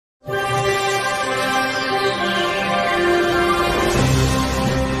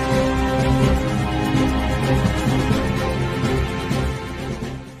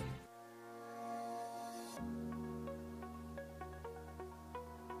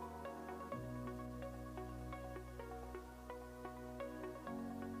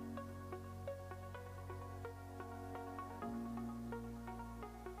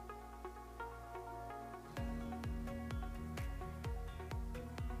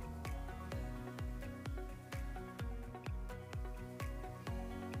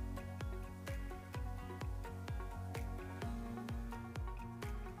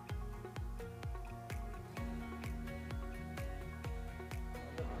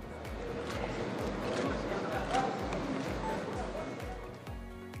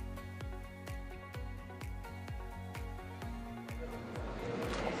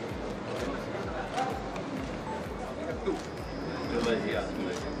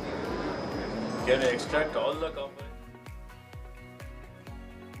Can extract all the components?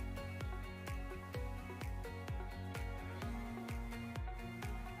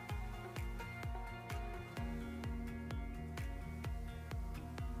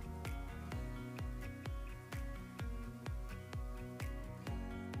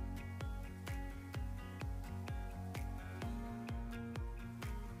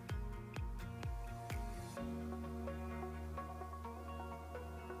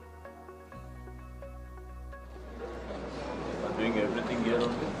 Doing everything here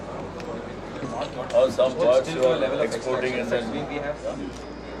only? Or some parts you are exporting and then we have some.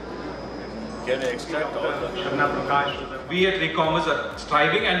 Can you extract all the Sharana Prakash. We at Recommerce are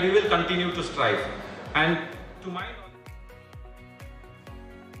striving and we will continue to strive. And to my knowledge,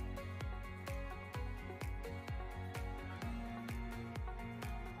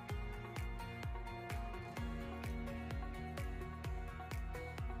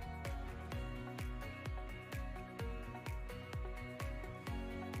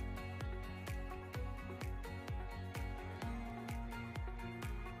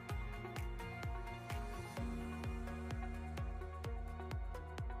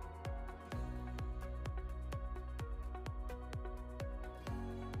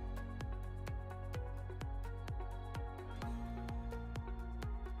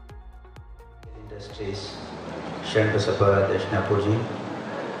 Industries, Sharana Basappa Darshanapur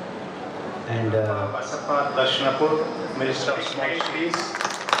and Basappa Darshanapur, Minister of Small Cities.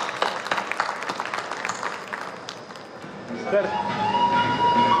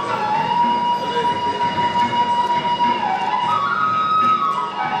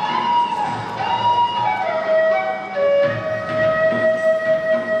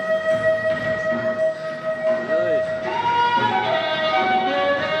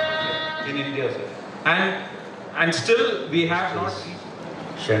 in India, sir. And still we have not reached.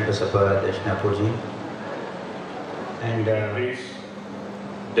 Sharana Basappa Darshanapur and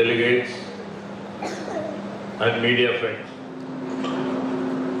delegates and media friends?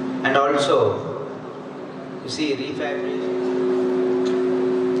 and also you see refabrication.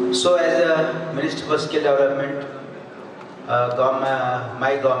 So as a Minister for Skill Development,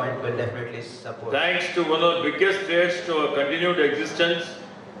 my government will definitely support. Thanks to one of the biggest threats to our continued existence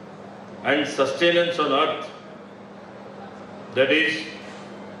and sustenance on earth, that is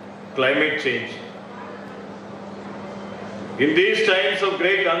climate change. In these times of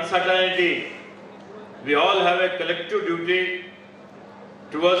great uncertainty, we all have a collective duty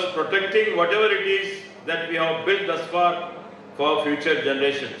towards protecting whatever it is that we have built thus far for future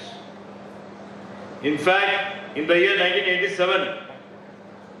generations. In fact, in the year 1987,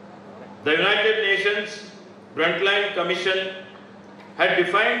 the United Nations Brundtland Commission had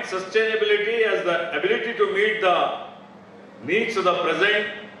defined sustainability as the ability to meet the needs of the present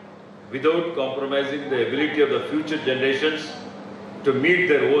without compromising the ability of the future generations to meet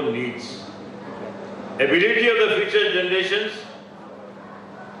their own needs. Ability of the future generations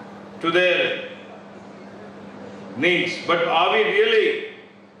to their needs, but are we really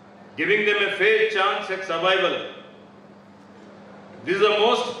giving them a fair chance at survival? This is the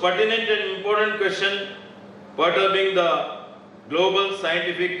most pertinent and important question perturbing the global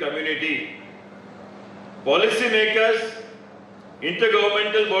scientific community. Policymakers,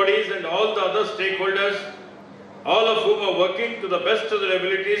 intergovernmental bodies and all the other stakeholders, all of whom are working to the best of their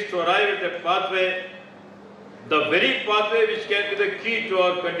abilities to arrive at a pathway, the very pathway which can be the key to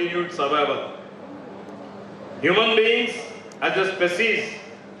our continued survival. Human beings as a species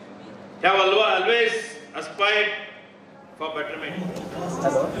have always aspired for betterment.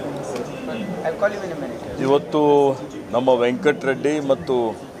 Hello, I'll call you in a minute. ಇವತ್ತು ನಮ್ಮ ವೆಂಕಟರೆಡ್ಡಿ ಮತ್ತು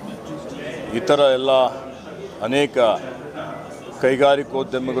ಇತರ ಎಲ್ಲ ಅನೇಕ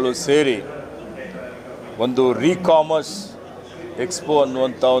ಕೈಗಾರಿಕೋದ್ಯಮಿಗಳು ಸೇರಿ ಒಂದು ರೀಕಾಮರ್ಸ್ expo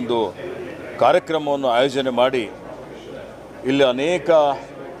ಅನ್ನುವಂಥ ಒಂದು ಕಾರ್ಯಕ್ರಮವನ್ನು ಆಯೋಜನೆ ಮಾಡಿ ಇಲ್ಲಿ ಅನೇಕ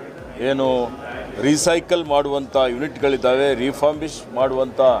ಏನು ರೀಸೈಕಲ್ ಮಾಡುವಂಥ ಯೂನಿಟ್ಗಳಿದ್ದಾವೆ, ರೀಫರ್ಬಿಶ್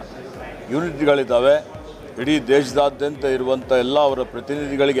ಮಾಡುವಂಥ ಯೂನಿಟ್ಗಳಿದ್ದಾವೆ. ಇಡೀ ದೇಶದಾದ್ಯಂತ ಇರುವಂಥ ಎಲ್ಲ ಅವರ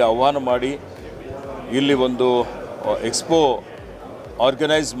ಪ್ರತಿನಿಧಿಗಳಿಗೆ ಆಹ್ವಾನ ಮಾಡಿ ಇಲ್ಲಿ ಒಂದು ಎಕ್ಸ್ಪೋ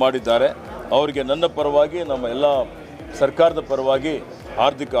ಆರ್ಗನೈಸ್ ಮಾಡಿದ್ದಾರೆ. ಅವರಿಗೆ ನನ್ನ ಪರವಾಗಿ, ನಮ್ಮ ಎಲ್ಲ ಸರ್ಕಾರದ ಪರವಾಗಿ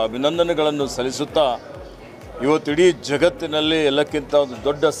ಹಾರ್ದಿಕ ಅಭಿನಂದನೆಗಳನ್ನು ಸಲ್ಲಿಸುತ್ತಾ, ಇವತ್ತು ಇಡೀ ಜಗತ್ತಿನಲ್ಲಿ ಎಲ್ಲಕ್ಕಿಂತ ಒಂದು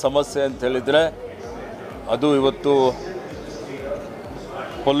ದೊಡ್ಡ ಸಮಸ್ಯೆ ಅಂತ ಹೇಳಿದರೆ ಅದು ಇವತ್ತು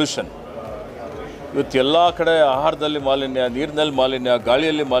ಪೊಲ್ಯೂಷನ್. ಇವತ್ತು ಎಲ್ಲ ಕಡೆ ಆಹಾರದಲ್ಲಿ ಮಾಲಿನ್ಯ, ನೀರಿನಲ್ಲಿ ಮಾಲಿನ್ಯ,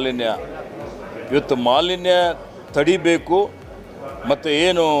 ಗಾಳಿಯಲ್ಲಿ ಮಾಲಿನ್ಯ. ಇವತ್ತು ಮಾಲಿನ್ಯ ತಡಿಬೇಕು. ಮತ್ತು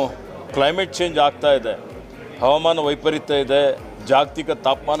ಏನು ಕ್ಲೈಮೇಟ್ ಚೇಂಜ್ ಆಗ್ತಾ ಇದೆ, ಹವಾಮಾನ ವೈಪರೀತ್ಯ ಇದೆ, ಜಾಗತಿಕ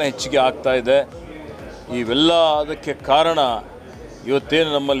ತಾಪಮಾನ ಹೆಚ್ಚಿಗೆ ಆಗ್ತಾ ಇದೆ. ಇವೆಲ್ಲ ಅದಕ್ಕೆ ಕಾರಣ ಇವತ್ತೇನು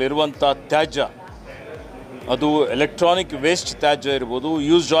ನಮ್ಮಲ್ಲಿರುವಂಥ ತ್ಯಾಜ್ಯ, ಅದು ಎಲೆಕ್ಟ್ರಾನಿಕ್ ವೇಸ್ಟ್ ತ್ಯಾಜ್ಯ ಇರ್ಬೋದು,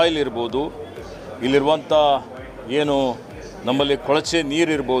 ಯೂಸ್ಡ್ ಆಯಿಲ್ ಇರ್ಬೋದು, ಇಲ್ಲಿರುವಂಥ ಏನು ನಮ್ಮಲ್ಲಿ ಕೊಳಚೆ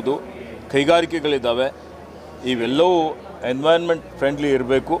ನೀರಿರ್ಬೋದು, ಕೈಗಾರಿಕೆಗಳಿದ್ದಾವೆ, ಇವೆಲ್ಲವೂ ಎನ್ವೈರ್ನ್ಮೆಂಟ್ ಫ್ರೆಂಡ್ಲಿ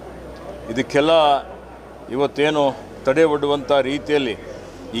ಇರಬೇಕು. ಇದಕ್ಕೆಲ್ಲ ಇವತ್ತೇನು ತಡೆ ಒಡ್ಡುವಂಥ ರೀತಿಯಲ್ಲಿ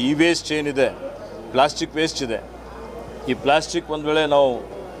ಈ ವೇಸ್ಟ್ ಏನಿದೆ, ಪ್ಲಾಸ್ಟಿಕ್ ವೇಸ್ಟ್ ಇದೆ, ಈ ಪ್ಲಾಸ್ಟಿಕ್ ಒಂದು ವೇಳೆ ನಾವು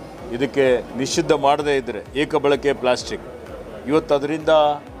ಇದಕ್ಕೆ ನಿಷಿದ್ಧ ಮಾಡದೇ ಇದ್ದರೆ, ಏಕಬಳಕೆ ಪ್ಲಾಸ್ಟಿಕ್, ಇವತ್ತು ಅದರಿಂದ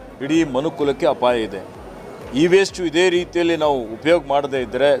ಇಡೀ ಮನುಕುಲಕ್ಕೆ ಅಪಾಯ ಇದೆ. ಈ ವೇಸ್ಟು ಇದೇ ರೀತಿಯಲ್ಲಿ ನಾವು ಉಪಯೋಗ ಮಾಡದೇ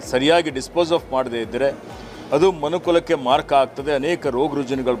ಇದ್ದರೆ, ಸರಿಯಾಗಿ ಡಿಸ್ಪೋಸ್ ಆಫ್ ಮಾಡದೇ ಇದ್ದರೆ ಅದು ಮನುಕುಲಕ್ಕೆ ಮಾರ್ಕ ಆಗ್ತದೆ, ಅನೇಕ ರೋಗ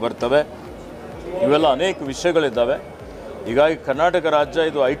ರುಜಿನಗಳು ಬರ್ತವೆ, ಇವೆಲ್ಲ ಅನೇಕ ವಿಷಯಗಳಿದ್ದಾವೆ. ಹೀಗಾಗಿ ಕರ್ನಾಟಕ ರಾಜ್ಯ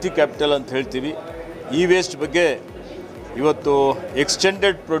ಇದು IT ಕ್ಯಾಪಿಟಲ್ ಅಂತ ಹೇಳ್ತೀವಿ. ಈ ವೇಸ್ಟ್ ಬಗ್ಗೆ ಇವತ್ತು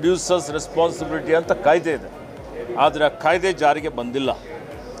ಎಕ್ಸ್ಟೆಂಡೆಡ್ ಪ್ರೊಡ್ಯೂಸರ್ಸ್ ರೆಸ್ಪಾನ್ಸಿಬಿಲಿಟಿ ಅಂತ ಕಾಯ್ದೆ ಇದೆ, ಆದರೆ ಆ ಕಾಯ್ದೆ ಜಾರಿಗೆ ಬಂದಿಲ್ಲ.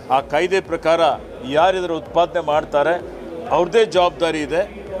 ಆ ಕಾಯ್ದೆ ಪ್ರಕಾರ ಯಾರಿದರ ಉತ್ಪಾದನೆ ಮಾಡ್ತಾರೆ ಅವ್ರದ್ದೇ ಜವಾಬ್ದಾರಿ ಇದೆ.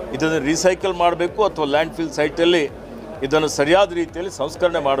 ಇದನ್ನು ರೀಸೈಕಲ್ ಮಾಡಬೇಕು ಅಥವಾ ಲ್ಯಾಂಡ್ ಫಿಲ್ ಸೈಟಲ್ಲಿ ಇದನ್ನು ಸರಿಯಾದ ರೀತಿಯಲ್ಲಿ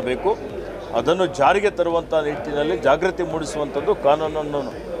ಸಂಸ್ಕರಣೆ ಮಾಡಬೇಕು. ಅದನ್ನು ಜಾರಿಗೆ ತರುವಂಥ ನಿಟ್ಟಿನಲ್ಲಿ ಜಾಗೃತಿ ಮೂಡಿಸುವಂಥದ್ದು, ಕಾನೂನನ್ನು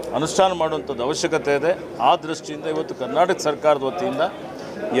ಅನುಷ್ಠಾನ ಮಾಡುವಂಥದ್ದು ಅವಶ್ಯಕತೆ ಇದೆ. ಆ ದೃಷ್ಟಿಯಿಂದ ಇವತ್ತು ಕರ್ನಾಟಕ ಸರ್ಕಾರದ ವತಿಯಿಂದ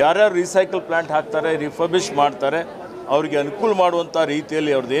ಯಾರ್ಯಾರು ರೀಸೈಕಲ್ ಪ್ಲ್ಯಾಂಟ್ ಹಾಕ್ತಾರೆ, ರಿಫರ್ಬಿಷ್ ಮಾಡ್ತಾರೆ, ಅವರಿಗೆ ಅನುಕೂಲ ಮಾಡುವಂಥ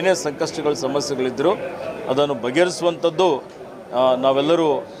ರೀತಿಯಲ್ಲಿ ಅವ್ರದ್ದು ಏನೇ ಸಂಕಷ್ಟಗಳು ಸಮಸ್ಯೆಗಳಿದ್ದರೂ ಅದನ್ನು ಬಗೆಹರಿಸುವಂಥದ್ದು ನಾವೆಲ್ಲರೂ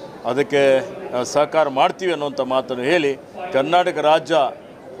ಅದಕ್ಕೆ ಸಹಕಾರ ಮಾಡ್ತೀವಿ ಅನ್ನುವಂಥ ಮಾತನ್ನು ಹೇಳಿ, ಕರ್ನಾಟಕ ರಾಜ್ಯ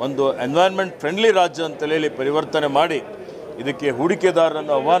ಒಂದು ಎನ್ವೈರ್ನ್ಮೆಂಟ್ ಫ್ರೆಂಡ್ಲಿ ರಾಜ್ಯ ಅಂತೇಳಿ ಹೇಳಿ ಪರಿವರ್ತನೆ ಮಾಡಿ ಇದಕ್ಕೆ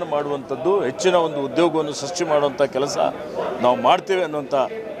ಹೂಡಿಕೆದಾರರನ್ನು ಆಹ್ವಾನ ಮಾಡುವಂಥದ್ದು, ಹೆಚ್ಚಿನ ಒಂದು ಉದ್ಯೋಗವನ್ನು ಸೃಷ್ಟಿ ಮಾಡುವಂಥ ಕೆಲಸ ನಾವು ಮಾಡ್ತೇವೆ ಅನ್ನುವಂಥ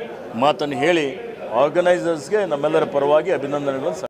ಮಾತನ್ನು ಹೇಳಿ ಆರ್ಗನೈಸರ್ಸ್ಗೆ ನಮ್ಮೆಲ್ಲರ ಪರವಾಗಿ ಅಭಿನಂದನೆಗಳನ್ನು